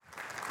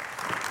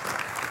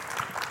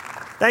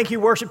Thank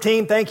you, worship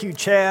team. Thank you,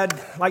 Chad.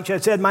 Like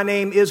Chad said, my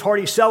name is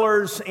Hardy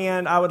Sellers,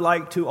 and I would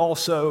like to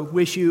also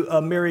wish you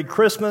a Merry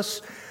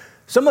Christmas.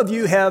 Some of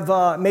you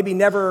have maybe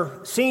never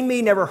seen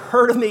me, never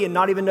heard of me, and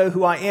not even know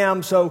who I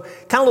am. So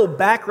kind of a little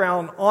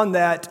background on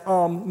that.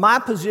 My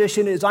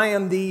position is I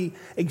am the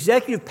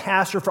executive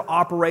pastor for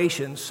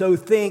operations. So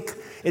think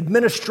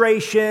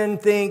administration,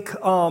 think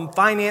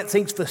finance,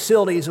 think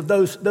facilities, of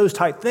those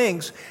type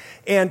things.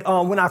 And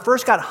when I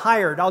first got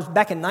hired, I was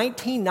back in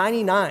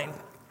 1999.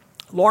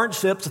 Lawrence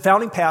Phipps, the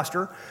founding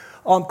pastor,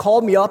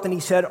 called me up and he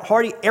said,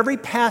 Hardy, every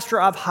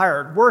pastor I've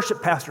hired,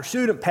 worship pastor,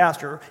 student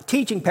pastor,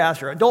 teaching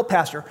pastor, adult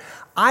pastor,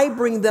 I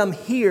bring them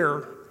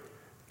here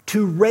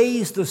to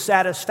raise the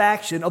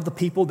satisfaction of the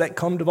people that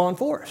come to Vaughn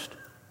Forest.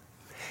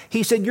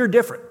 He said, you're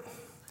different.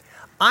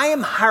 I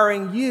am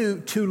hiring you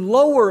to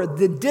lower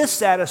the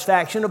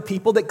dissatisfaction of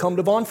people that come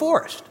to Vaughn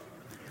Forest.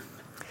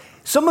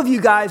 Some of you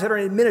guys that are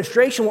in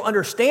administration will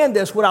understand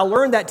this. What I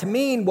learned that to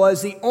mean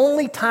was the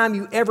only time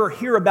you ever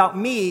hear about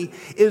me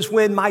is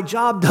when my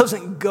job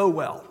doesn't go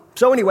well.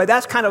 So anyway,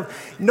 that's kind of,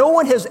 no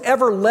one has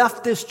ever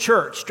left this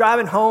church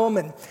driving home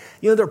and,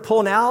 they're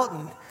pulling out.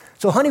 And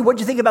so, honey,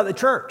 what'd you think about the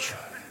church?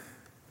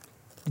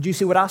 Did you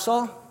see what I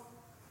saw?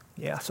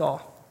 Yeah, I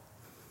saw.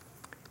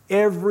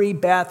 Every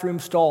bathroom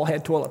stall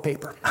had toilet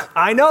paper.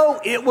 I know,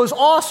 it was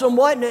awesome,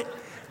 wasn't it?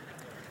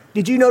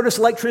 Did you notice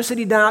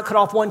electricity did not cut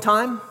off one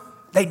time?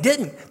 They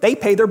didn't. They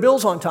pay their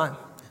bills on time.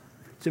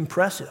 It's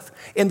impressive.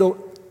 And the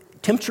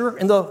temperature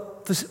in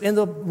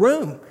the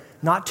room,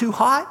 not too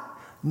hot,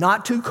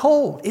 not too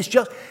cold. It's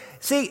just,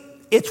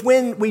 it's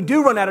when we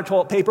do run out of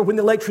toilet paper, when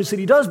the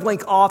electricity does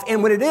blink off,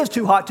 and when it is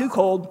too hot, too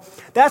cold,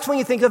 that's when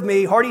you think of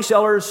me, Hardy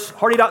Sellers,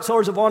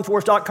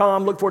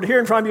 hardy.sellers@vaughnforest.com. Look forward to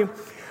hearing from you.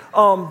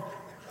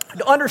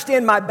 To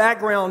understand my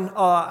background,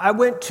 I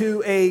went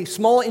to a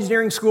small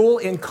engineering school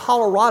in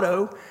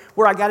Colorado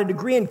where I got a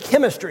degree in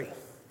chemistry.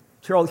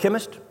 So you're all the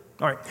chemists?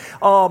 All right.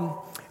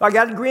 I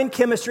got a degree in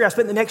chemistry. I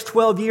spent the next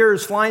 12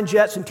 years flying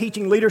jets and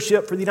teaching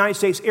leadership for the United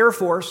States Air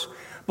Force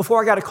before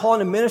I got a call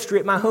into ministry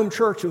at my home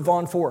church of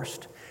Vaughn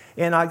Forest.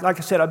 And like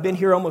I said, I've been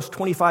here almost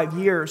 25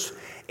 years.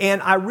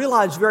 And I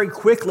realized very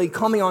quickly,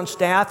 coming on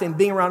staff and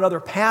being around other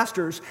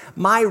pastors,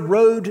 my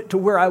road to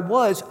where I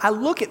was, I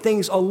look at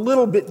things a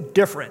little bit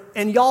different.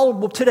 And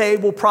y'all today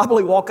will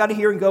probably walk out of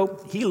here and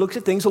go, he looks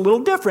at things a little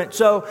different.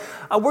 So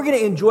we're going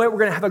to enjoy it. We're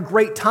going to have a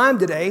great time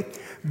today.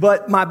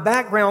 But my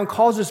background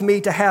causes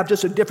me to have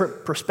just a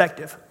different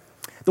perspective.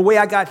 The way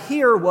I got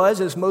here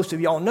was, as most of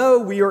y'all know,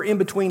 we are in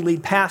between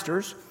lead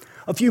pastors.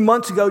 A few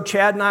months ago,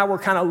 Chad and I were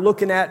kind of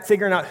looking at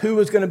figuring out who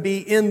was going to be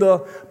in the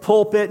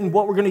pulpit and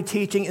what we're going to be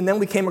teaching. And then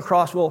we came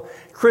across,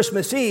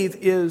 Christmas Eve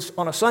is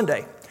on a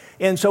Sunday.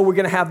 And so we're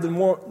going to have the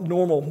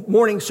normal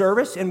morning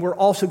service, and we're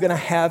also going to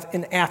have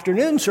an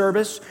afternoon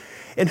service.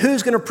 And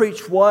who's going to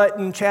preach what?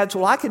 And Chad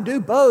said, I could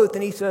do both.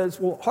 And he says,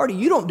 Hardy,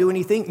 you don't do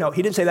anything. No,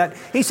 he didn't say that.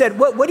 He said,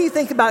 what do you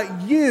think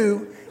about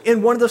you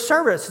in one of the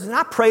services? And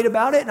I prayed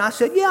about it, and I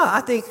said, yeah,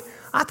 I think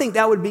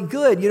that would be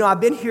good.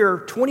 I've been here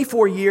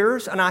 24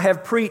 years, and I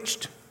have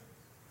preached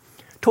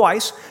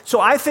twice. So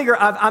I figure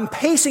I'm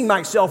pacing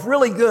myself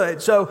really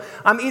good. So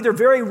I'm either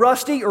very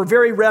rusty or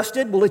very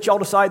rested. We'll let y'all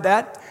decide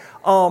that.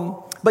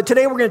 But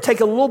today we're going to take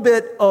a little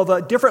bit of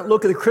a different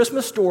look at the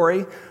Christmas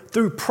story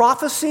through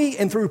prophecy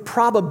and through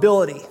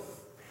probability.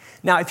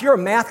 Now, if you're a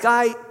math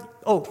guy,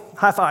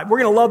 high five. We're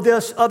going to love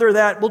this. Other than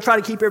that, we'll try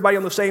to keep everybody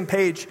on the same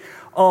page.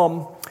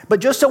 But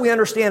just so we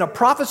understand, a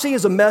prophecy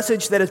is a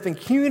message that has been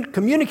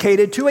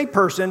communicated to a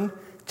person,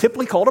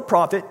 typically called a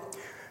prophet,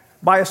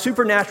 by a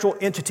supernatural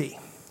entity.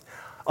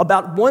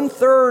 About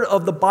 1/3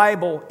 of the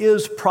Bible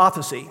is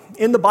prophecy.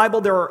 In the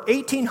Bible, there are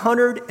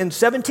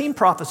 1,817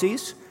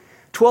 prophecies,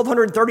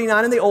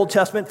 1,239 in the Old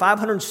Testament,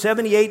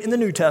 578 in the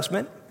New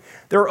Testament.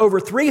 There are over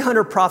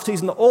 300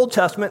 prophecies in the Old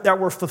Testament that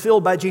were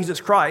fulfilled by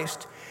Jesus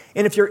Christ.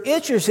 And if you're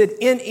interested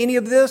in any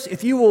of this,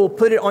 if you will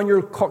put it on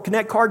your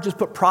Connect card, just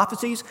put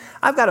prophecies.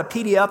 I've got a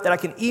PDF that I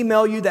can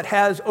email you that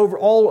has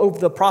all over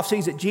the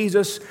prophecies that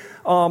Jesus,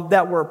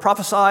 that were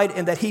prophesied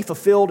and that he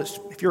fulfilled.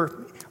 If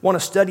you want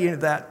to study into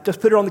that, just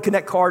put it on the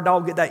Connect card and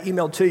I'll get that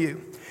emailed to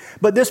you.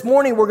 But this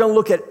morning, we're going to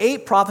look at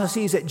 8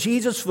 prophecies that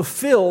Jesus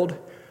fulfilled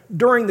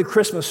during the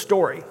Christmas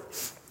story.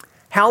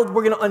 How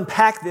we're going to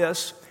unpack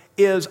this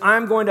is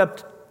I'm going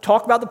to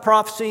talk about the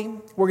prophecy.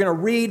 We're going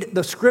to read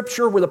the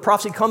scripture where the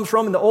prophecy comes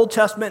from in the Old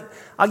Testament.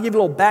 I'll give you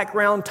a little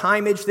background,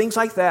 timage, things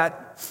like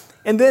that.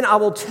 And then I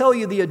will tell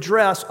you the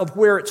address of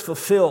where it's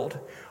fulfilled.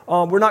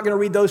 We're not going to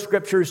read those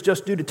scriptures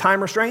just due to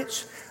time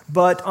restraints.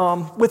 But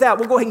with that,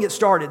 we'll go ahead and get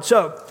started.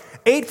 So,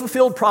 8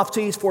 fulfilled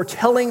prophecies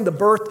foretelling the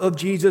birth of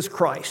Jesus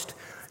Christ.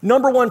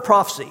 Number 1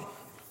 prophecy.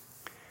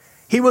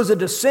 He was a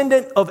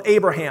descendant of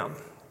Abraham.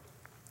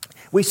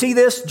 We see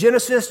this,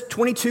 Genesis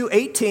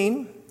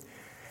 22:18.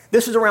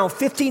 This is around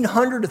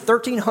 1500 to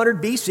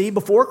 1300 BC,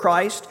 before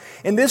Christ,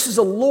 and this is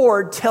the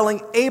Lord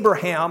telling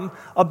Abraham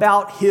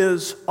about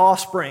his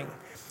offspring.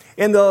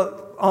 And the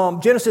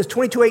Genesis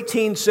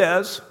 22:18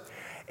 says,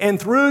 "And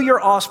through your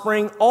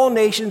offspring, all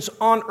nations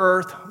on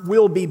earth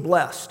will be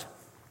blessed."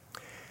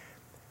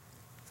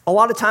 A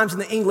lot of times in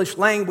the English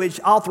language,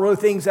 I'll throw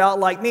things out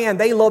like, man,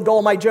 they loved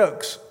all my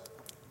jokes.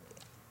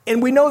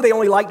 And we know they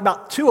only liked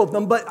about 2 of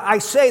them, but I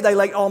say they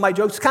liked all my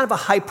jokes. It's kind of a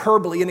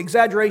hyperbole, an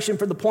exaggeration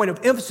for the point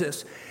of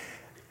emphasis.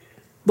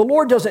 The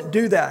Lord doesn't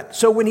do that.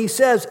 So when he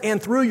says,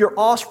 and through your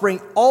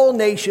offspring, all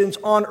nations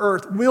on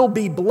earth will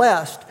be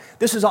blessed,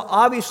 this is an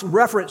obvious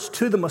reference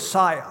to the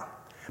Messiah,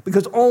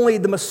 because only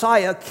the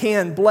Messiah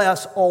can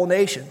bless all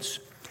nations.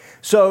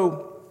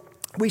 So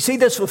we see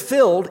this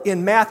fulfilled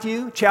in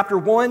Matthew chapter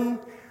 1,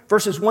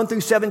 verses 1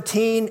 through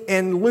 17,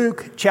 and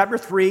Luke chapter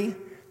 3,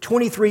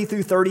 23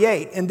 through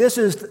 38. And this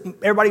is,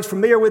 everybody's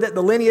familiar with it,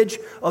 the lineage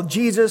of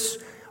Jesus,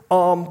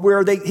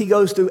 where he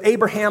goes through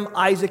Abraham,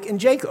 Isaac, and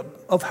Jacob,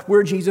 of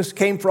where Jesus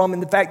came from,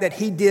 and the fact that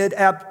he did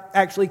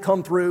actually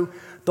come through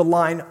the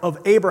line of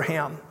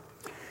Abraham.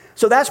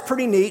 So that's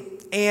pretty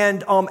neat.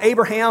 And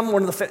Abraham,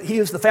 he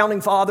is the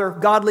founding father,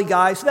 godly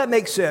guy, so that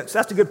makes sense.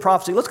 That's a good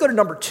prophecy. Let's go to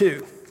number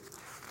 2.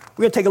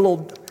 We're going to take a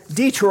little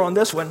detour on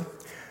this one.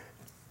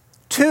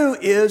 2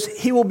 is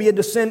he will be a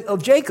descendant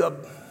of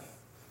Jacob.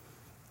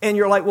 And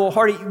you're like, well,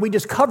 Hardy, we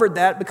just covered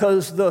that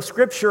because the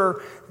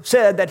scripture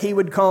said that he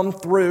would come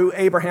through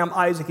Abraham,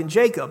 Isaac, and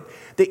Jacob.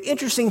 The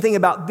interesting thing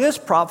about this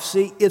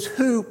prophecy is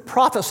who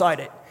prophesied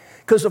it.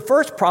 Because the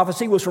first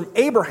prophecy was from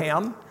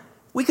Abraham.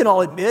 We can all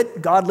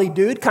admit, godly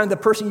dude, kind of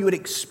the person you would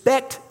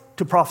expect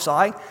to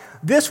prophesy.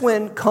 This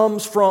one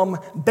comes from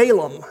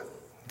Balaam.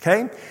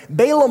 Okay?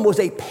 Balaam was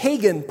a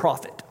pagan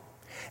prophet.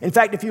 In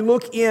fact, if you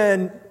look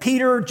in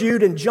Peter,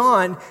 Jude, and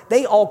John,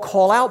 they all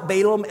call out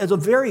Balaam as a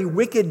very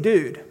wicked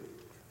dude.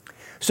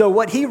 So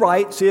what he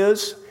writes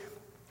is,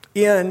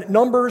 in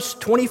Numbers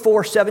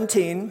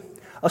 24:17,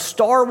 a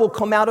star will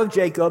come out of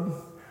Jacob,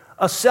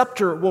 a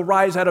scepter will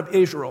rise out of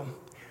Israel.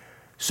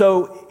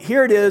 So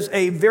here it is,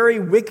 a very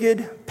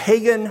wicked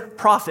pagan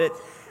prophet.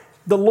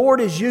 The Lord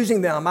is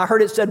using them. I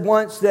heard it said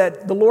once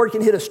that the Lord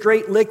can hit a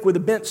straight lick with a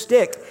bent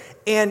stick.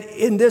 And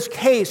in this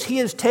case, he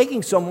is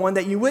taking someone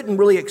that you wouldn't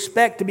really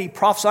expect to be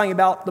prophesying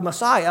about the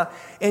Messiah,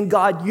 and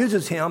God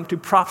uses him to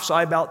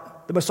prophesy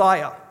about the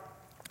Messiah.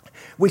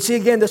 We see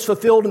again this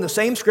fulfilled in the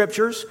same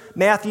scriptures,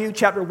 Matthew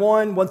chapter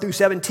 1, 1 through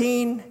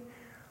 17,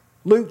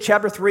 Luke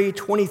chapter 3,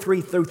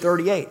 23 through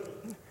 38,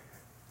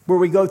 where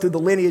we go through the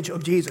lineage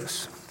of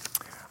Jesus.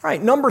 All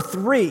right, number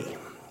 3,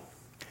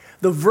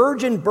 the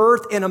virgin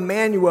birth in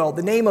Emmanuel,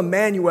 the name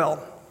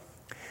Emmanuel.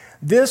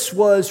 This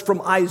was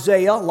from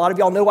Isaiah. A lot of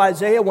y'all know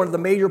Isaiah, one of the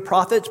major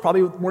prophets,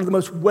 probably one of the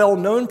most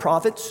well-known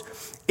prophets.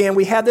 And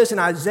we have this in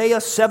Isaiah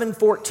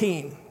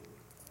 7:14.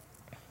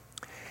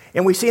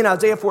 And we see in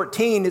Isaiah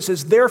 14, it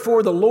says,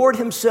 therefore the Lord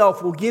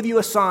himself will give you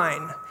a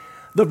sign.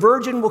 The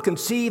virgin will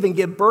conceive and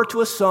give birth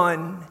to a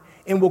son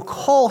and will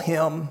call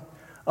him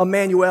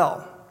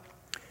Emmanuel.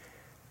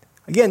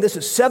 Again, this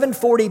is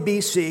 740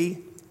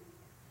 BC.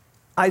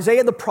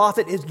 Isaiah the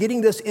prophet is getting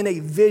this in a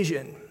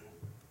vision.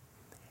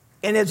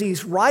 And as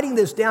he's writing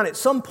this down, at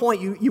some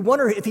point, you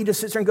wonder if he just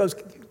sits there and goes,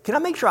 can I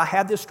make sure I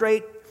have this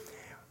straight?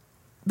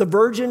 The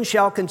virgin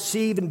shall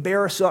conceive and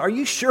bear a son. Are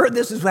you sure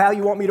this is how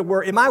you want me to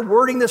word? Am I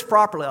wording this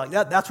properly? Like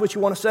that's what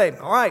you want to say.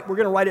 All right, we're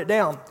going to write it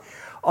down.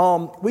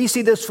 We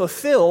see this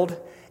fulfilled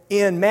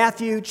in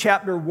Matthew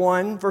chapter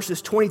 1,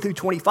 verses 20 through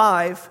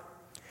 25,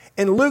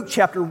 and Luke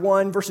chapter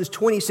 1, verses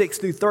 26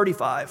 through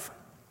 35.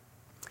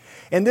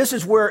 And this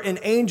is where an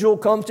angel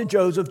comes to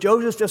Joseph.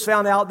 Joseph just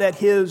found out that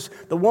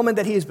the woman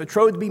that he is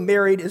betrothed to be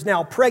married is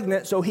now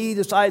pregnant, so he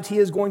decides he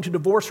is going to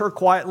divorce her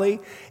quietly.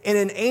 And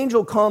an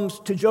angel comes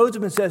to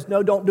Joseph and says,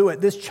 no, don't do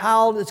it. This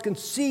child is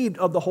conceived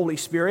of the Holy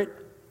Spirit,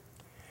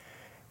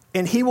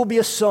 and he will be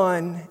a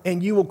son,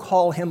 and you will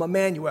call him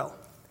Emmanuel,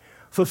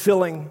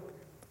 fulfilling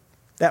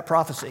that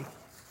prophecy.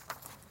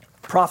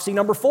 Prophecy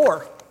number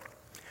 4,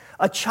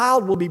 a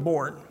child will be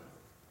born.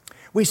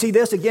 We see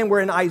this again, we're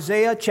in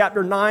Isaiah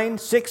chapter 9,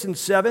 6, and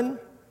 7.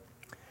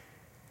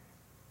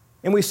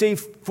 And we see,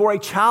 for a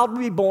child will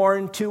be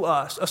born to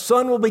us, a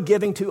son will be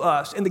given to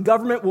us, and the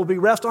government will be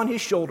rest on his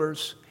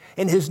shoulders,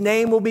 and his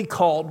name will be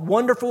called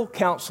Wonderful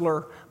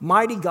Counselor,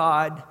 Mighty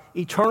God,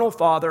 Eternal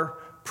Father,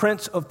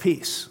 Prince of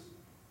Peace.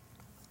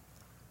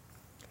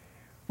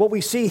 What we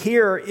see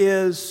here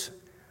is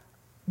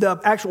the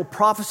actual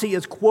prophecy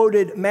is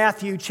quoted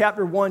Matthew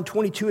chapter 1,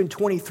 22 and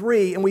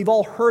 23, and we've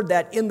all heard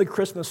that in the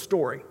Christmas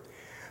story.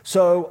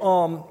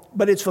 So,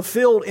 but it's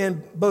fulfilled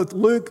in both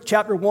Luke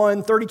chapter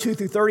 1, 32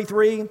 through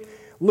 33,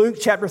 Luke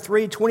chapter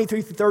 3,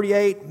 23 through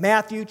 38,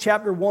 Matthew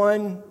chapter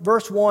 1,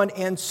 verse 1,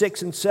 and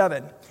 6 and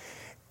 7.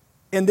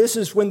 And this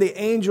is when the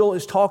angel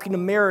is talking to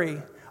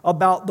Mary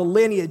about the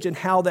lineage and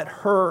how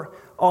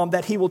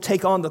that he will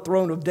take on the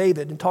throne of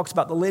David, and talks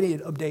about the lineage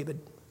of David.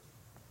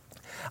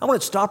 I want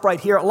to stop right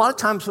here. A lot of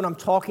times when I'm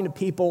talking to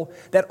people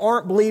that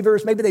aren't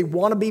believers, maybe they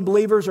want to be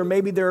believers, or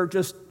maybe they're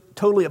just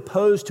totally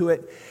opposed to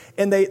it,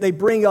 and they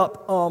bring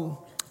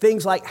up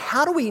things like,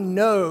 how do we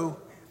know,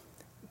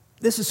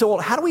 this is so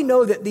old, how do we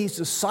know that these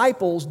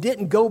disciples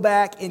didn't go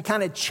back and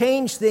kind of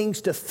change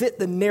things to fit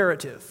the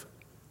narrative?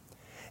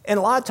 And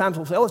a lot of times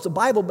we'll say, oh, it's the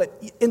Bible, but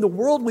in the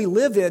world we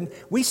live in,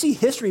 we see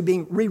history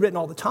being rewritten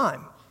all the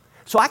time.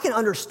 So I can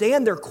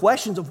understand their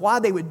questions of why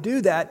they would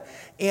do that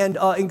and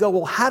go,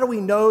 well, how do we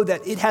know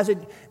that it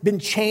hasn't been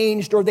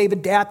changed or they've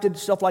adapted,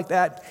 stuff like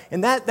that?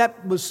 And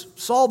that was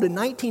solved in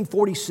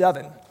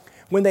 1947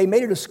 when they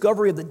made a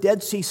discovery of the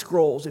Dead Sea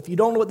Scrolls. If you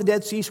don't know what the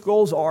Dead Sea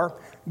Scrolls are,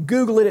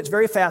 Google it. It's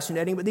very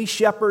fascinating. But these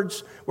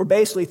shepherds were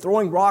basically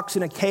throwing rocks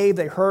in a cave.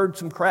 They heard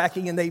some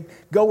cracking, and they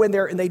go in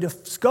there, and they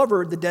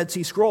discovered the Dead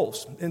Sea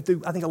Scrolls and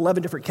through, I think,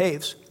 11 different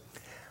caves.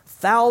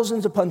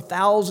 Thousands upon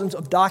thousands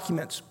of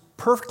documents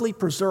perfectly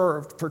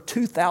preserved for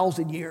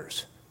 2,000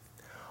 years.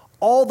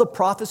 All the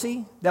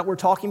prophecy that we're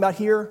talking about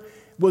here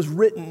was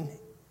written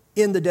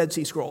in the Dead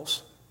Sea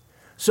Scrolls.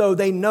 So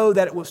they know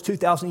that it was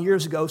 2,000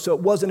 years ago, so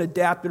it wasn't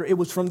adapted, it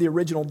was from the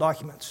original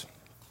documents.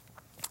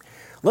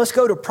 Let's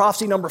go to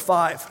prophecy number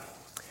 5.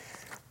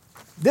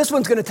 This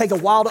one's going to take a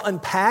while to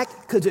unpack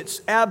because it's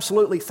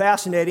absolutely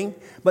fascinating,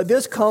 but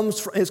this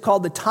is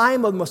called the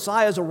time of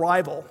Messiah's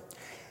arrival.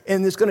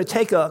 And it's going to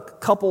take a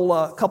couple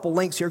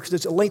links here because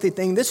it's a lengthy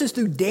thing. This is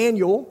through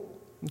Daniel,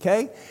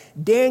 okay?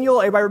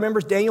 Daniel, everybody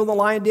remembers Daniel in the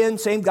lion den,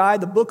 same guy,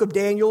 the book of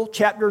Daniel,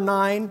 chapter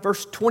 9,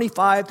 verse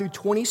 25 through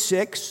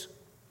 26.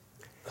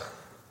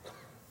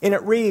 And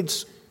it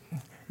reads,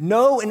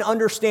 "Know and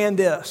understand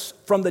this,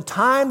 from the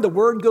time the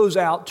word goes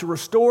out to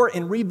restore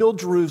and rebuild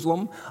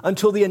Jerusalem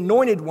until the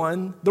anointed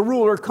one, the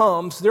ruler,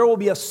 comes, there will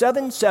be a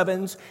 7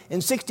 sevens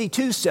and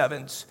 62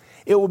 sevens.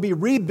 It will be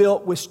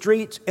rebuilt with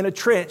streets and a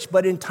trench,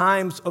 but in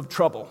times of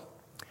trouble.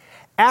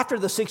 After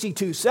the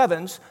 62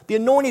 sevens, the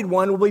anointed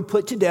one will be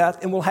put to death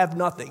and will have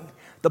nothing.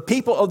 The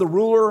people of the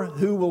ruler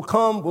who will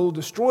come will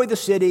destroy the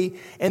city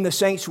and the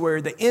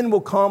sanctuary. The end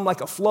will come like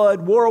a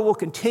flood. War will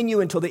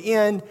continue until the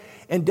end,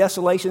 and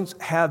desolations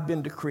have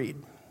been decreed."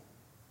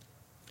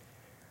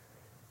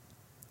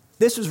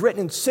 This was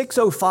written in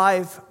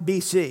 605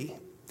 BC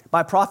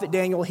by prophet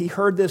Daniel. He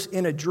heard this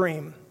in a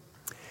dream.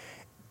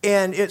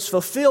 And it's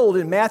fulfilled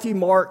in Matthew,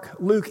 Mark,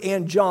 Luke,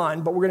 and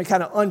John, but we're going to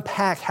kind of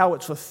unpack how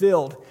it's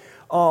fulfilled.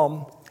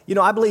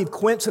 I believe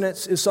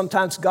coincidence is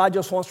sometimes God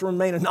just wants to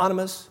remain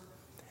anonymous.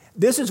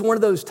 This is one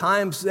of those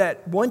times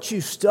that once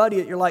you study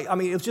it, you're like,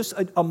 it's just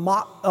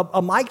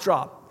a mic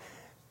drop.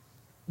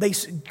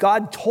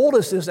 God told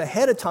us this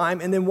ahead of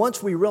time, and then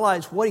once we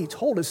realize what he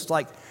told us, it's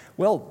like,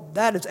 well,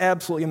 that is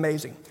absolutely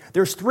amazing.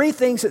 There's 3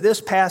 things that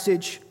this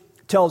passage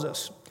tells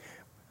us.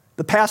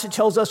 The passage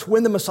tells us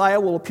when the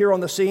Messiah will appear on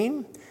the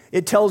scene.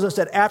 It tells us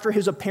that after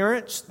his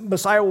appearance,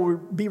 Messiah will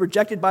be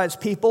rejected by his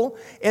people,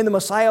 and the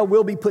Messiah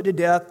will be put to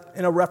death,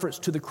 in a reference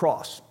to the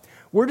cross.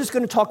 We're just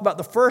going to talk about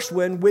the first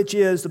one, which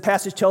is the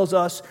passage tells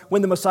us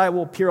when the Messiah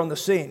will appear on the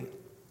scene.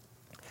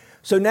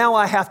 So now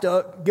I have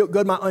to go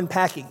to my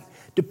unpacking.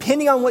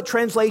 Depending on what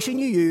translation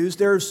you use,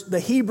 there's the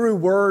Hebrew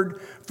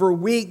word for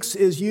weeks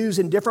is used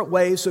in different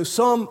ways. So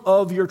some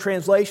of your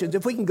translations,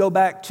 if we can go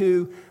back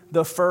to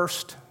the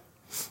first,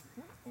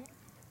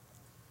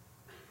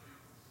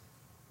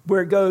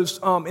 where it goes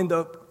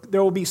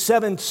there will be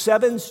 7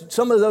 sevens.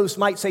 Some of those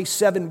might say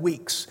 7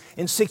 weeks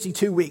and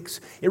 62 weeks.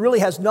 It really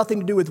has nothing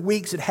to do with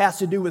weeks. It has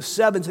to do with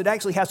sevens. It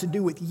actually has to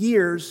do with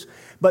years,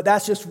 but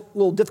that's just a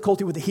little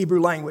difficulty with the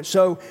Hebrew language.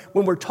 So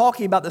when we're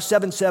talking about the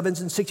 7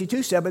 sevens and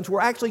 62 sevens, we're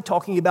actually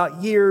talking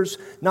about years,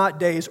 not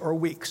days or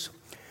weeks.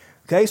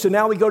 Okay, so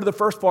now we go to the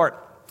first part.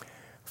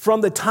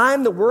 From the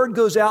time the word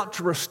goes out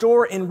to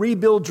restore and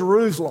rebuild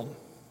Jerusalem.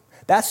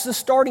 That's the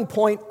starting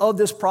point of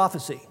this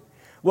prophecy.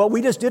 Well,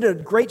 we just did a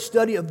great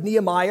study of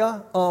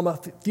Nehemiah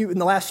in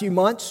the last few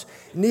months.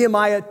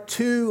 Nehemiah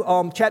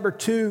 2, chapter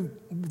 2,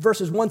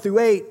 verses 1 through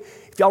 8.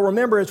 If y'all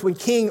remember, it's when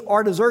King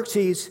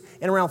Artaxerxes,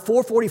 in around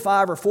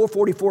 445 or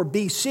 444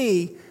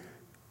 BC,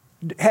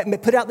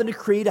 put out the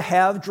decree to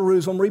have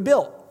Jerusalem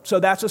rebuilt. So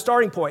that's a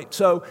starting point.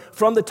 So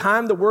from the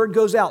time the word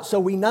goes out. So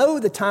we know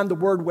the time the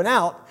word went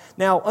out.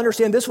 Now,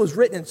 understand this was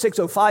written in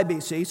 605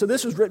 BC, so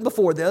this was written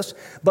before this.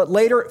 But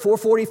later, at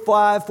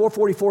 445,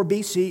 444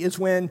 BC is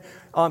when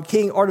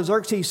King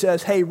Artaxerxes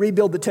says, hey,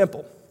 rebuild the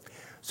temple.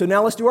 So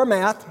now let's do our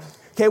math.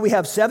 Okay, we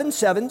have 7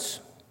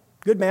 sevens.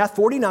 Good math,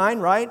 49,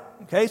 right?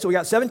 Okay, so we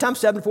got 7 times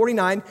 7,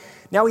 49.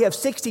 Now we have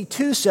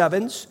 62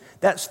 sevens.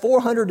 That's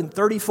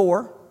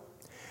 434.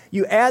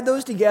 You add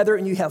those together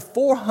and you have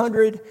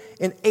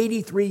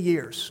 483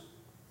 years.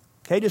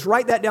 Okay, just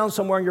write that down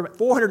somewhere in your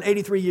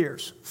 483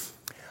 years.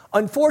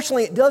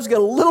 Unfortunately, it does get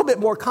a little bit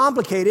more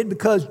complicated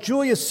because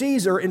Julius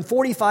Caesar in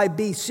 45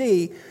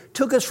 BC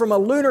took us from a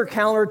lunar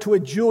calendar to a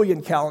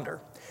Julian calendar.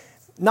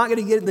 Not going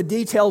to get into the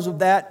details of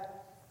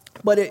that,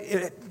 but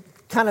it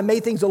kind of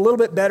made things a little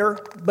bit better,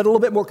 but a little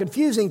bit more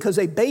confusing because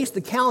they based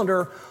the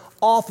calendar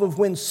off of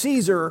when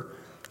Caesar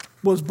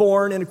was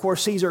born, and of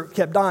course Caesar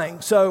kept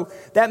dying. So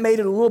that made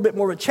it a little bit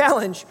more of a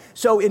challenge.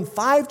 So in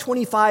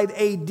 525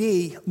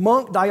 AD,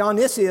 monk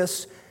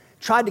Dionysius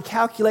tried to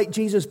calculate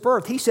Jesus'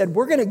 birth. He said,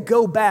 we're going to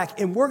go back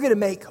and we're going to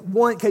make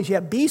one, because you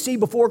have BC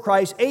before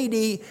Christ,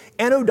 AD,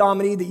 Anno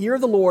Domini, the year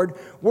of the Lord,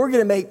 we're going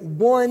to make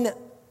 1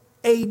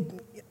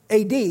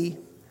 AD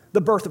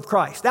the birth of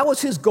Christ. That was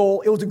his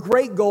goal. It was a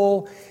great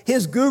goal.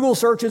 His Google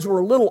searches were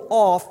a little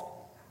off,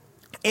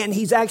 and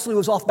he's actually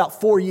was off about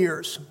 4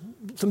 years.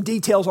 some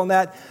details on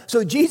that.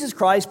 So Jesus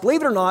Christ,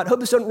 believe it or not, hope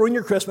this doesn't ruin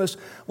your Christmas,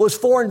 was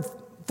 4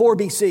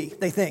 BC,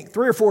 they think,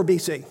 3 or 4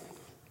 BC.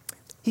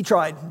 He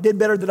tried, did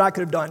better than I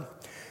could have done.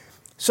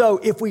 So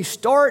if we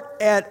start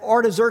at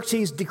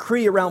Artaxerxes'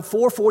 decree around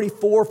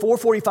 444,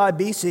 445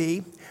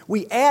 BC,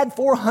 we add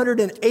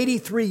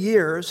 483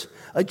 years,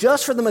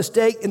 adjust for the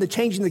mistake in the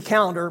changing the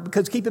calendar,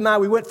 because keep in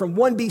mind we went from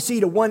 1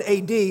 BC to 1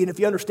 AD, and if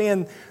you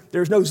understand,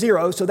 there's no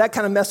zero, so that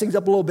kind of messes things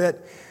up a little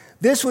bit.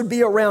 This would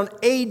be around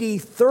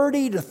AD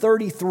 30 to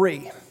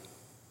 33.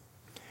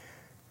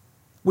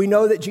 We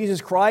know that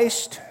Jesus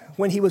Christ,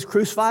 when he was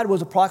crucified,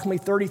 was approximately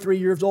 33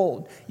 years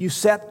old. You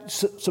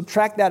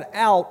subtract that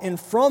out, and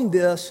from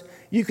this,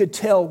 you could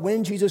tell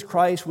when Jesus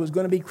Christ was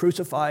going to be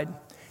crucified,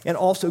 and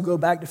also go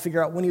back to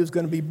figure out when he was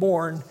going to be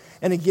born.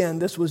 And again,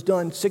 this was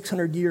done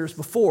 600 years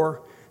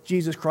before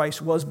Jesus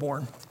Christ was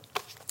born.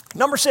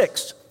 Number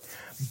 6,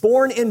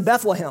 born in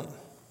Bethlehem.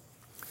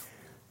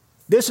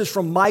 This is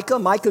from Micah.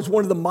 Micah is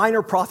one of the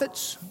minor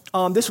prophets.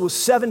 This was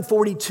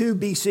 742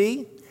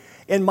 BC.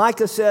 And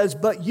Micah says,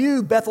 "But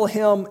you,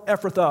 Bethlehem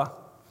Ephrathah,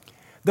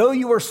 though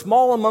you are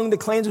small among the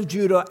clans of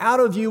Judah, out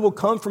of you will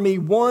come for me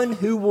one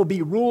who will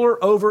be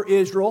ruler over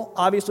Israel."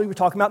 Obviously, we're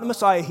talking about the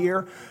Messiah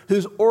here,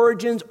 whose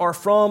origins are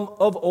from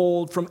of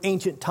old, from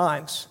ancient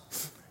times.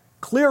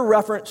 Clear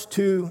reference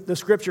to the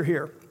scripture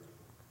here.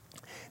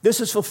 This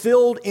is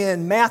fulfilled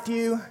in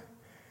Matthew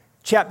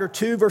chapter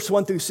 2, verse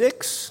 1 through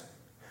 6,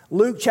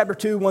 Luke chapter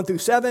 2, 1 through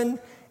 7,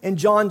 and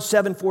John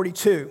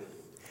 7:42.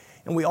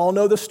 And we all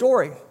know the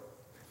story.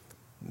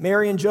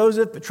 Mary and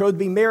Joseph, betrothed to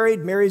be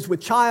married, Mary's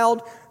with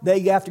child. They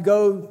have to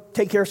go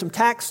take care of some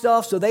tax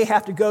stuff, so they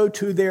have to go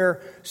to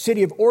their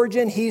city of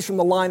origin. He's from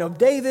the line of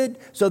David,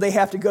 so they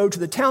have to go to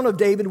the town of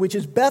David, which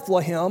is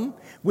Bethlehem,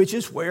 which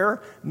is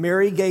where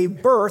Mary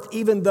gave birth,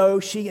 even though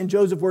she and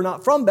Joseph were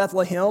not from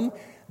Bethlehem.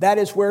 That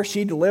is where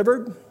she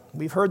delivered.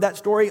 We've heard that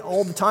story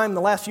all the time in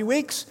the last few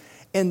weeks,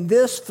 and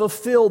this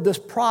fulfilled this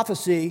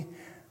prophecy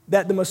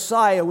that the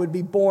Messiah would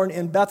be born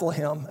in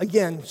Bethlehem.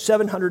 Again,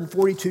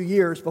 742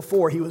 years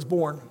before he was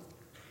born.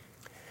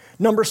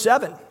 Number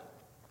 7,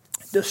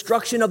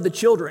 destruction of the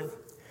children.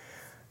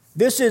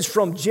 This is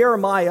from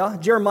Jeremiah.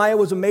 Jeremiah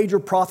was a major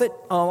prophet,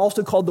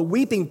 also called the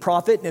weeping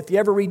prophet. And if you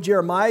ever read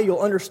Jeremiah, you'll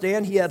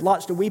understand he had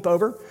lots to weep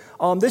over.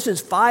 This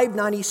is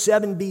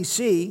 597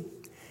 BC.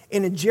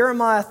 And in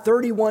Jeremiah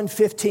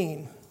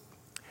 31:15,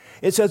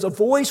 it says, "A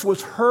voice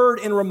was heard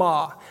in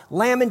Ramah,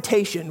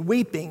 lamentation,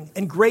 weeping,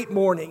 and great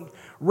mourning.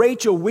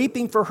 Rachel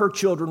weeping for her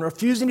children,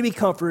 refusing to be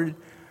comforted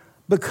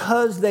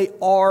because they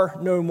are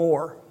no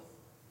more."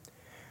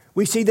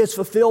 We see this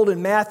fulfilled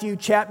in Matthew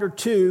chapter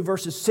 2,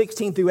 verses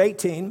 16 through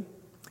 18.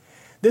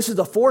 This is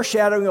a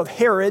foreshadowing of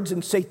Herod's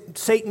and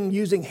Satan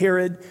using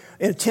Herod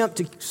in an attempt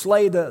to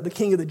slay the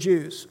king of the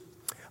Jews.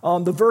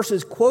 The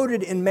verses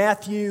quoted in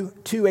Matthew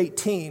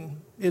 2:18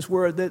 is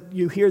where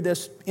you hear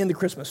this in the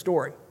Christmas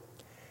story.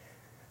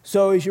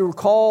 So as you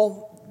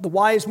recall, the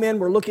wise men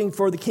were looking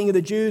for the king of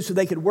the Jews so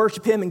they could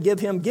worship him and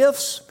give him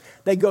gifts.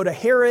 They go to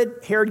Herod.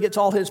 Herod gets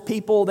all his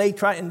people. They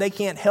try and they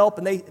can't help.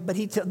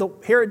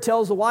 Herod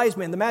tells the wise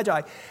men, the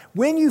Magi,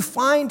 "When you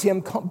find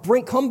him,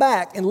 come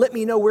back and let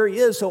me know where he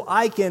is so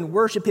I can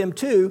worship him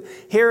too."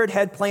 Herod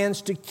had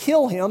plans to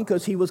kill him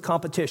because he was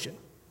competition.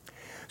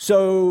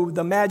 So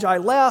the Magi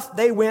left.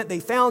 They went. They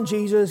found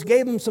Jesus,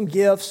 gave him some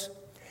gifts,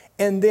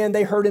 and then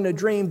they heard in a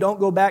dream, "Don't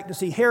go back to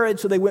see Herod."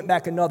 So they went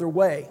back another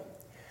way.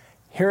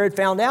 Herod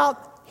found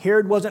out.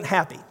 Herod wasn't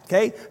happy,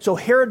 okay? So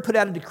Herod put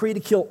out a decree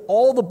to kill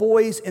all the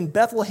boys in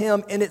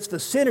Bethlehem and its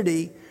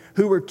vicinity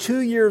who were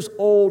 2 years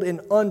old and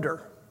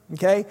under,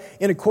 okay?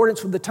 In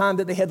accordance with the time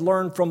that they had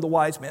learned from the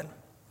wise men.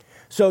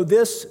 So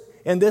this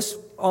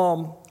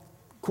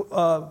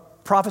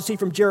prophecy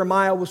from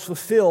Jeremiah was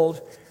fulfilled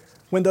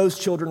when those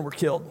children were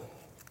killed.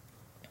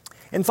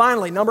 And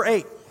finally, number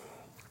 8,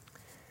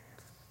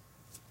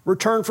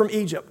 return from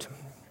Egypt.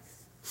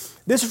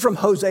 This is from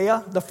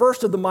Hosea, the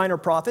first of the minor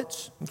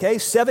prophets, okay,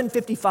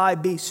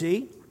 755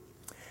 BC.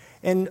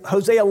 And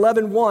Hosea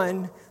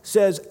 11:1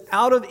 says,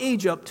 "Out of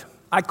Egypt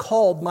I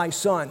called my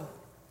son."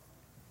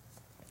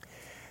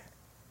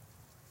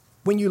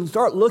 When you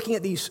start looking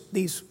at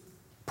these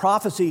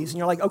prophecies and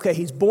you're like, okay,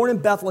 he's born in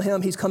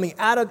Bethlehem, he's coming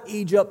out of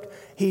Egypt,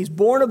 he's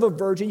born of a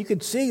virgin, you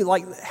could see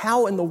like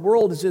how in the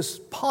world is this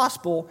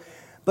possible?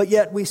 But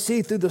yet we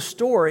see through the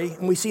story,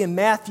 and we see in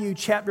Matthew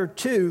chapter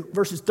 2,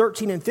 verses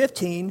 13 and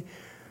 15,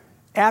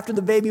 after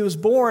the baby was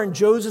born,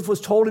 Joseph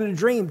was told in a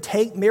dream,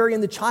 "Take Mary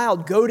and the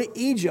child, go to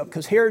Egypt,"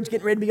 because Herod's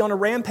getting ready to be on a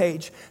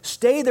rampage.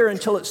 "Stay there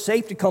until it's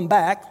safe to come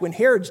back," when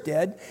Herod's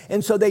dead.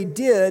 And so they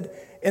did,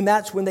 and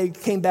that's when they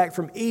came back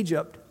from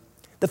Egypt.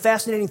 The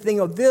fascinating thing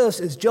of this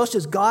is just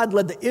as God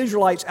led the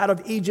Israelites out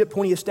of Egypt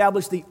when he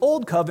established the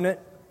old covenant,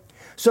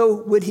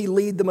 so would he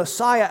lead the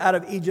Messiah out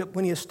of Egypt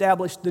when he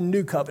established the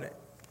new covenant.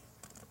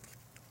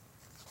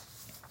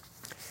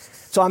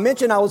 So I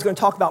mentioned I was going to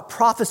talk about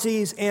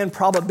prophecies and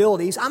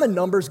probabilities. I'm a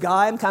numbers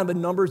guy. I'm kind of a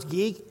numbers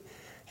geek.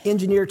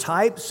 engineer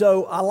type,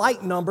 so I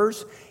like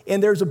numbers.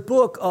 And there's a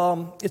book,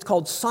 it's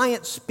called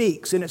Science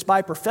Speaks, and it's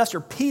by Professor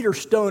Peter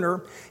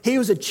Stoner. He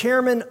was a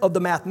chairman of the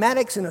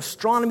mathematics and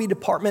astronomy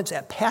departments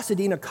at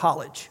Pasadena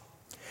College.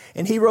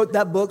 And he wrote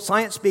that book,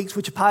 Science Speaks,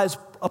 which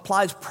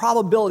applies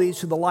probabilities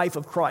to the life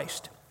of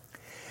Christ.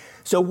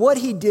 So what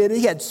he did,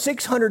 he had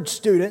 600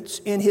 students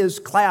in his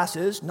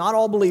classes, not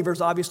all believers,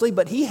 obviously,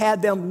 but he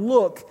had them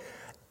look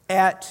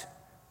at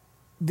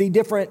the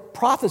different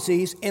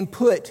prophecies and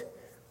put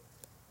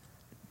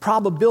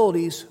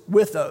probabilities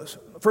with those.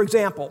 For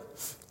example,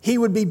 he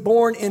would be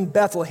born in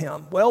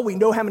Bethlehem. Well, we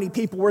know how many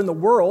people were in the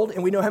world,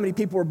 and we know how many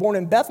people were born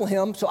in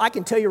Bethlehem, so I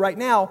can tell you right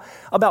now,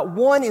 about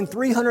 1 in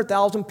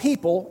 300,000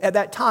 people at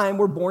that time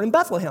were born in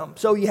Bethlehem.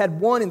 So you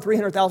had 1 in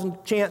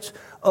 300,000 chance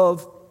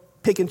of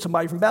picking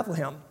somebody from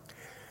Bethlehem.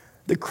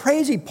 The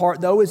crazy part,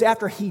 though, is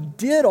after he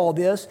did all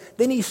this,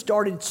 then he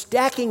started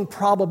stacking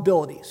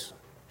probabilities.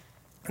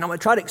 And I'm going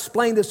to try to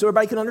explain this so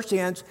everybody can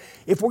understand.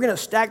 If we're going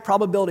to stack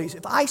probabilities,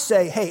 if I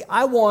say, hey,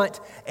 I want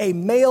a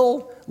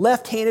male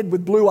left-handed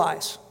with blue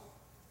eyes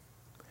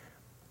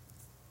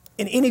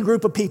in any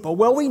group of people,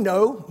 well, we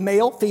know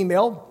male,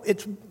 female,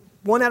 it's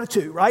 1 out of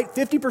 2, right?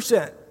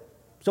 50%.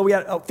 So we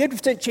got a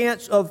 50%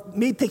 chance of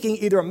me picking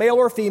either a male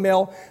or a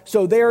female,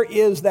 so there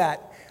is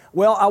that.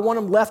 Well, I want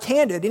them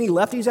left-handed. Any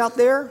lefties out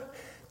there?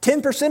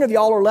 10% of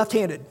y'all are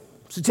left-handed,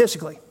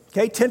 statistically.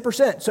 Okay,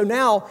 10%. So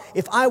now,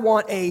 if I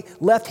want a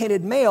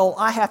left-handed male,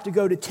 I have to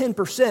go to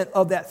 10%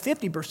 of that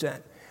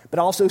 50%. But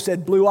I also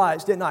said blue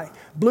eyes, didn't I?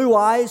 Blue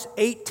eyes,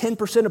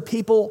 10% of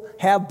people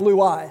have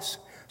blue eyes.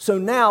 So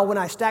now, when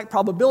I stack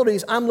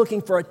probabilities, I'm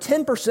looking for a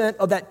 10%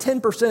 of that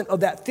 10% of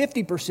that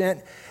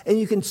 50%, and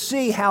you can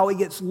see how it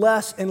gets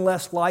less and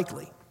less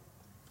likely.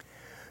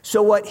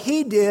 So what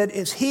he did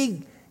is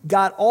he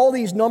got all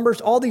these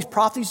numbers, all these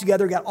prophecies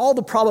together, got all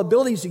the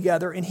probabilities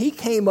together, and he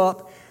came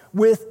up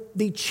with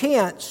the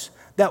chance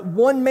that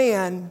one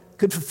man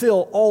could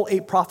fulfill all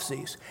 8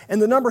 prophecies. And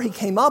the number he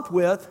came up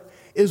with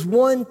is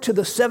 1 to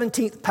the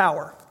 17th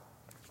power.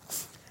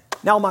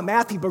 Now my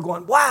math people are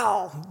going,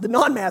 wow. The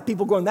non-math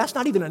people are going, that's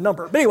not even a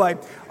number. But anyway,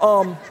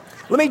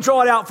 let me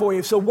draw it out for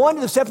you. So 1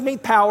 to the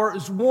 17th power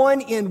is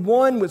 1 in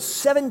 1 with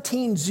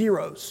 17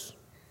 zeros.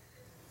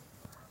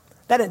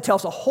 That didn't tell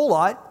us a whole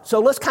lot.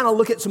 So let's kind of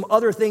look at some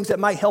other things that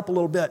might help a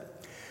little bit.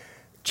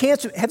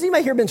 Has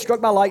anybody here been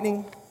struck by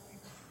lightning?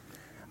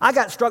 I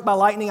got struck by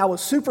lightning. I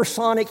was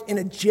supersonic in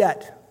a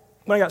jet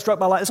when I got struck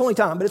by lightning. It's the only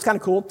time, but it's kind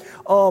of cool.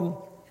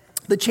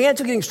 The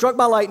chance of getting struck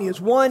by lightning is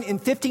 1 in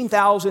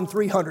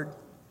 15,300.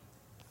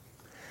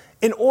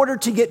 In order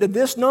to get to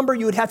this number,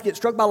 you would have to get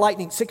struck by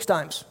lightning 6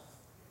 times.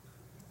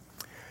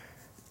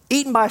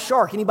 Eaten by a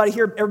shark. Anybody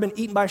here ever been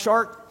eaten by a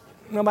shark?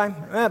 Nobody?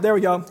 There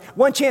we go.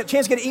 One chance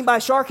to get eaten by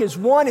a shark is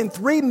 1 in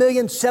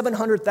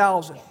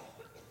 3,700,000.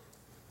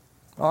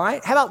 All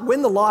right? How about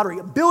win the lottery?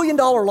 $1 billion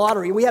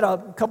lottery. We had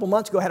a couple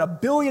months ago, had a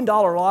 $1 billion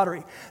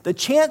lottery. The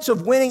chance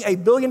of winning a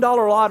 $1 billion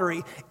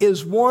lottery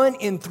is 1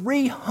 in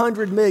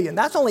 300 million.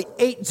 That's only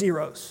 8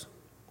 zeros.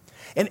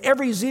 And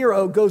every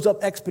zero goes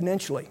up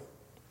exponentially.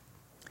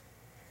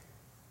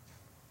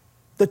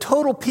 The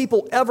total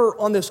people ever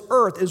on this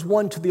earth is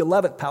 1 to the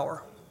 11th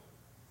power.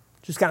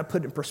 Just kind of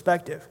put it in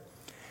perspective.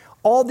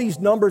 All these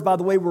numbers, by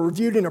the way, were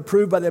reviewed and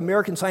approved by the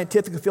American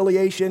Scientific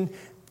Affiliation,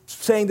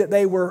 saying that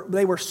they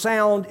were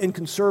sound and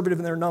conservative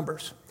in their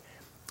numbers.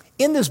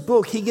 In this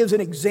book, he gives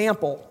an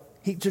example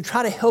to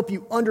try to help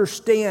you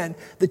understand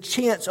the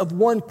chance of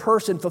one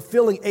person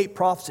fulfilling 8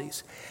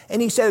 prophecies.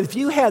 And he said, if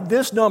you had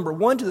this number,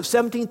 1 to the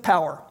 17th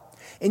power,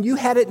 and you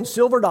had it in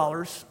silver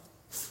dollars,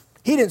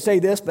 he didn't say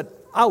this, but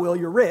I will,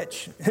 you're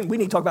rich. And we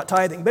need to talk about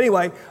tithing. But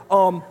anyway,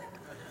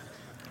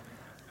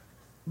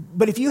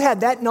 but if you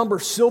had that number,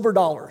 silver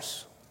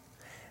dollars,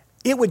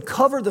 it would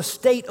cover the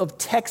state of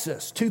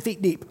Texas 2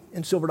 feet deep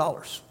in silver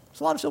dollars. It's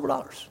a lot of silver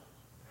dollars.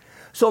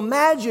 So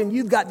imagine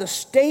you've got the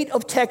state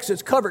of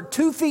Texas covered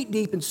 2 feet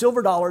deep in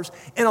silver dollars,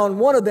 and on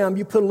one of them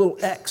you put a little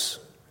X.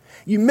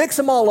 You mix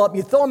them all up,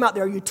 you throw them out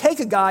there, you take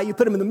a guy, you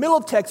put him in the middle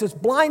of Texas,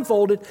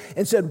 blindfolded,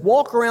 and said,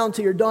 walk around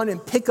till you're done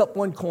and pick up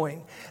 1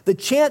 coin. The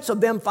chance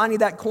of them finding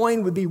that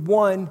coin would be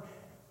 1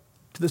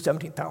 to the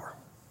 17th power.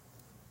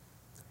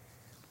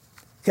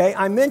 Okay,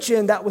 I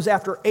mentioned that was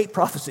after 8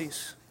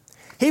 prophecies.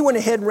 He went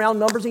ahead and round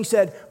numbers and he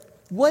said,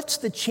 what's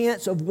the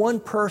chance of one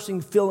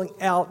person filling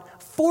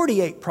out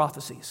 48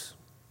 prophecies?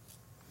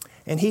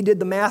 And he did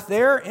the math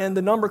there, and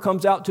the number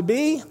comes out to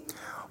be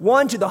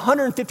 1 to the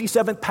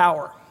 157th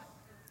power.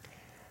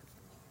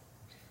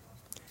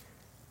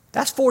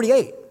 That's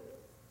 48.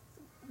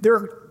 There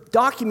are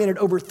documented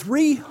over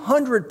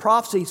 300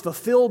 prophecies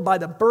fulfilled by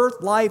the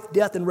birth, life,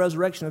 death, and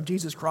resurrection of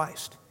Jesus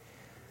Christ.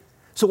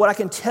 So what I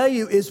can tell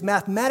you is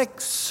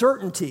mathematic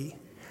certainty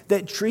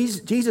that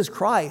Jesus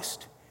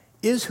Christ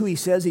is who he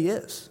says he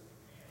is.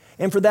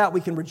 And for that,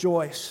 we can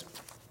rejoice.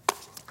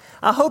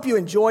 I hope you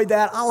enjoyed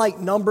that. I like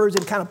numbers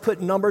and kind of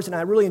putting numbers, and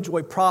I really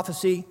enjoy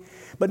prophecy.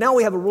 But now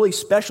we have a really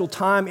special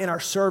time in our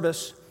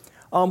service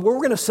where we're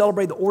going to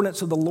celebrate the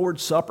ordinance of the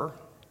Lord's Supper.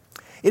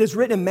 It is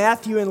written in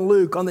Matthew and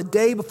Luke, on the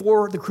day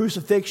before the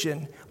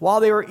crucifixion, while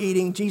they were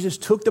eating, Jesus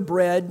took the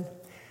bread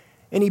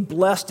and he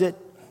blessed it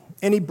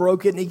and he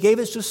broke it and he gave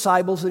his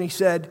disciples and he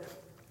said,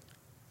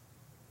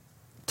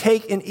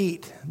 "Take and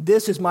eat.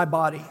 This is my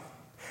body."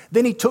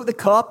 Then he took the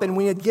cup and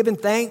when he had given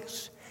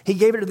thanks, he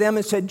gave it to them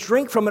and said,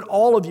 "Drink from it,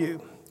 all of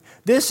you.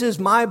 This is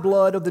my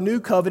blood of the new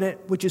covenant,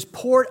 which is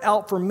poured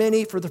out for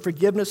many for the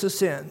forgiveness of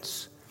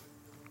sins.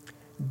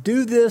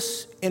 Do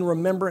this in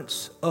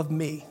remembrance of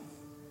me."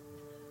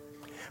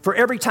 For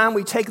every time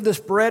we take this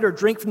bread or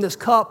drink from this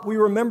cup, we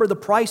remember the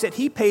price that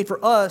he paid for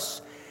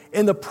us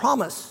and the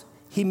promise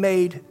he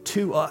made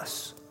to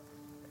us.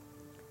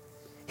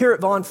 Here at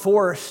Vaughn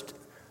Forest,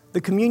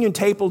 the communion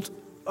table's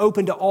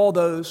open to all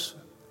those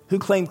who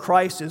claim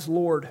Christ as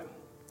Lord.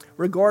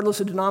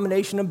 Regardless of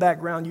denomination and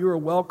background, you are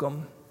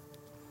welcome.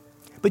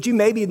 But you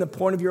may be in the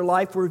point of your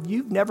life where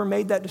you've never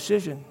made that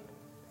decision.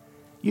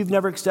 You've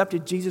never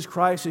accepted Jesus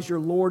Christ as your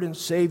Lord and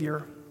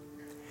Savior.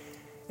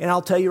 And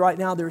I'll tell you right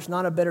now, there's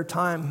not a better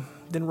time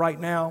than right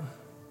now.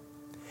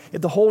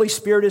 If the Holy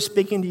Spirit is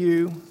speaking to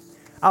you,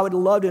 I would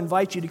love to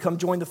invite you to come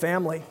join the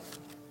family.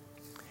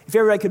 If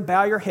everybody could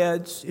bow your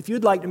heads, if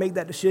you'd like to make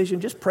that decision,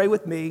 just pray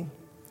with me.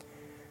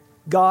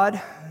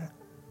 God,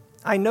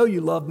 I know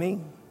you love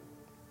me,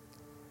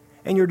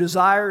 and your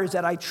desire is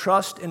that I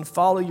trust and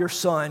follow your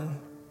Son.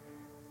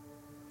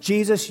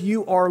 Jesus,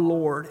 you are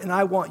Lord, and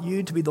I want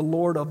you to be the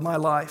Lord of my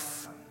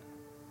life.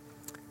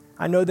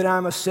 I know that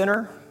I'm a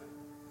sinner.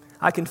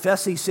 I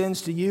confess these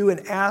sins to you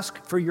and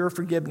ask for your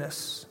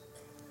forgiveness.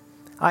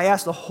 I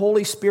ask the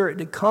Holy Spirit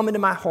to come into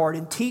my heart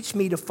and teach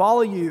me to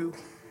follow you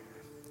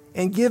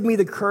and give me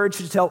the courage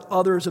to tell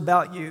others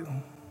about you.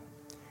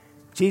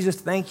 Jesus,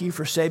 thank you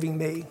for saving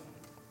me.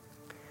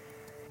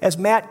 As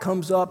Matt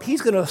comes up,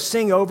 he's going to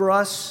sing over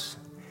us.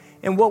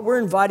 And what we're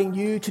inviting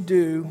you to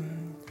do,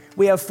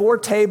 we have 4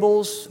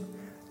 tables.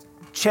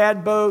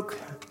 Chad Boak,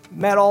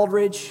 Matt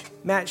Aldridge,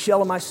 Matt Shell,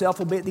 and myself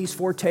will be at these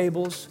 4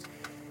 tables.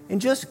 And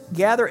just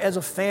gather as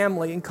a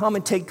family and come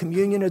and take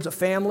communion as a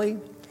family.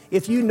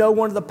 If you know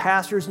one of the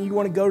pastors and you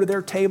want to go to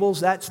their tables,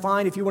 that's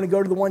fine. If you want to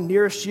go to the one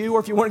nearest you or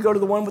if you want to go to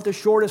the one with the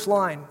shortest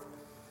line,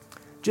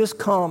 just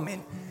come.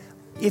 And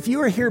if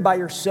you are here by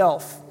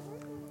yourself,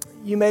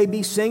 you may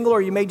be single or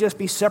you may just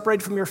be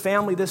separated from your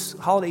family this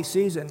holiday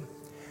season.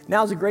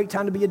 Now's a great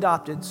time to be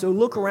adopted. So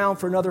look around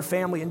for another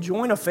family and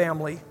join a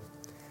family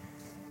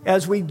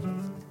as we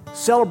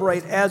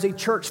celebrate as a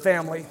church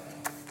family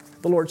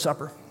the Lord's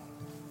Supper.